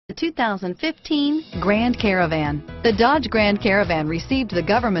The 2015 Grand Caravan. The Dodge Grand Caravan received the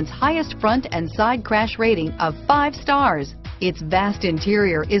government's highest front and side crash rating of 5 stars. Its vast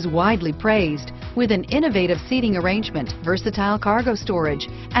interior is widely praised, with an innovative seating arrangement, versatile cargo storage,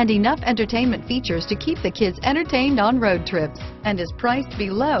 and enough entertainment features to keep the kids entertained on road trips, and is priced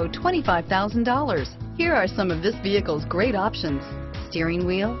below $25,000. Here are some of this vehicle's great options: steering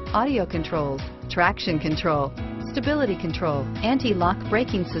wheel audio controls, traction control, stability control, anti-lock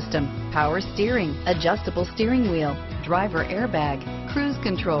braking system, power steering, adjustable steering wheel, driver airbag, cruise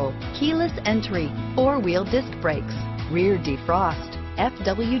control, keyless entry, 4-wheel disc brakes, rear defrost,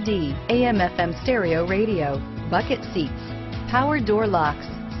 FWD, AM/FM stereo radio, bucket seats, power door locks,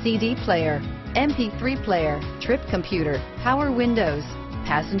 CD player, MP3 player, trip computer, power windows,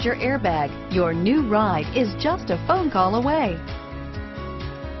 passenger airbag. Your new ride is just a phone call away.